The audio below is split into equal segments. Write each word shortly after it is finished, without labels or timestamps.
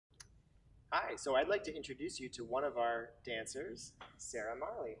Hi, so I'd like to introduce you to one of our dancers, Sarah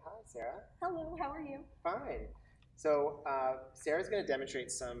Marley. Hi, Sarah. Hello, how are you? Fine. So Sarah's going to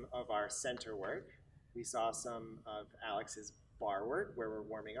demonstrate some of our center work. We saw some of Alex's bar work where we're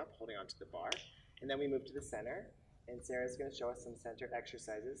warming up, holding onto the bar. And then we move to the center, and Sarah's going to show us some center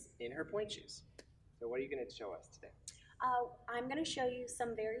exercises in her point shoes. So what are you going to show us today? I'm going to show you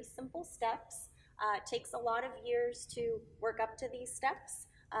some very simple steps. It takes a lot of years to work up to these steps.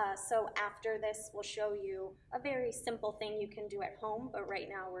 So after this, we'll show you a very simple thing you can do at home, but right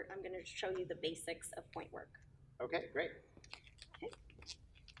now I'm going to show you the basics of point work. Okay, great. Okay.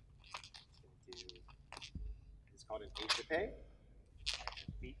 It's called an échappé.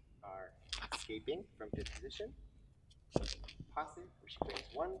 Her feet are escaping from fifth position. Passe, where she brings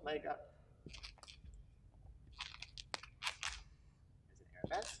one leg up as an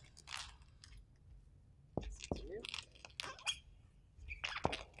arabesque. Continue.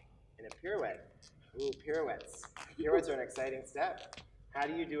 And a pirouette. Ooh, pirouettes. Pirouettes are an exciting step. How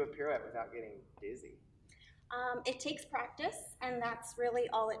do you do a pirouette without getting dizzy? It takes practice, and that's really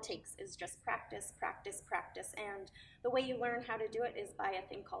all it takes is just practice, practice, practice. And the way you learn how to do it is by a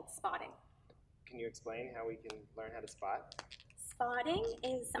thing called spotting. Can you explain how we can learn how to spot? Spotting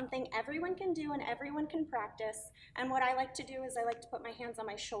is something everyone can do and everyone can practice. And what I like to do is I like to put my hands on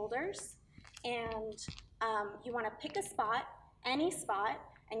my shoulders, and you want to pick a spot, any spot,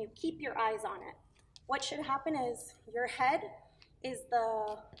 and you keep your eyes on it. What should happen is your head is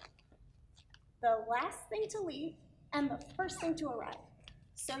the last thing to leave and the first thing to arrive.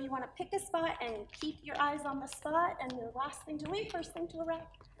 So you want to pick a spot and keep your eyes on the spot, and the last thing to leave, first thing to arrive,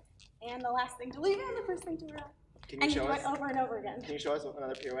 and the last thing to leave, and the first thing to arrive. And you do it over and over again. Can you show us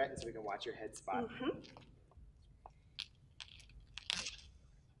another pirouette so we can watch your head spot?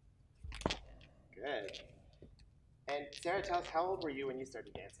 Good. And Sarah, tell us, how old were you when you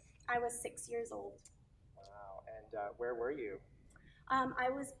started dancing? I was 6 years old. Wow. And where were you? I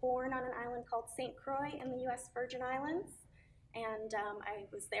was born on an island called St. Croix in the U.S. Virgin Islands, and I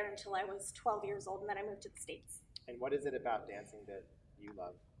was there until I was 12 years old, and then I moved to the States. And what is it about dancing that you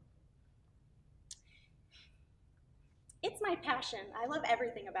love? It's my passion. I love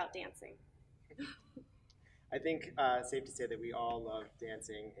everything about dancing. I think safe to say that we all love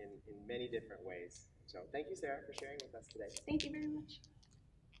dancing in many different ways. So thank you, Sarah, for sharing with us today. Thank you very much.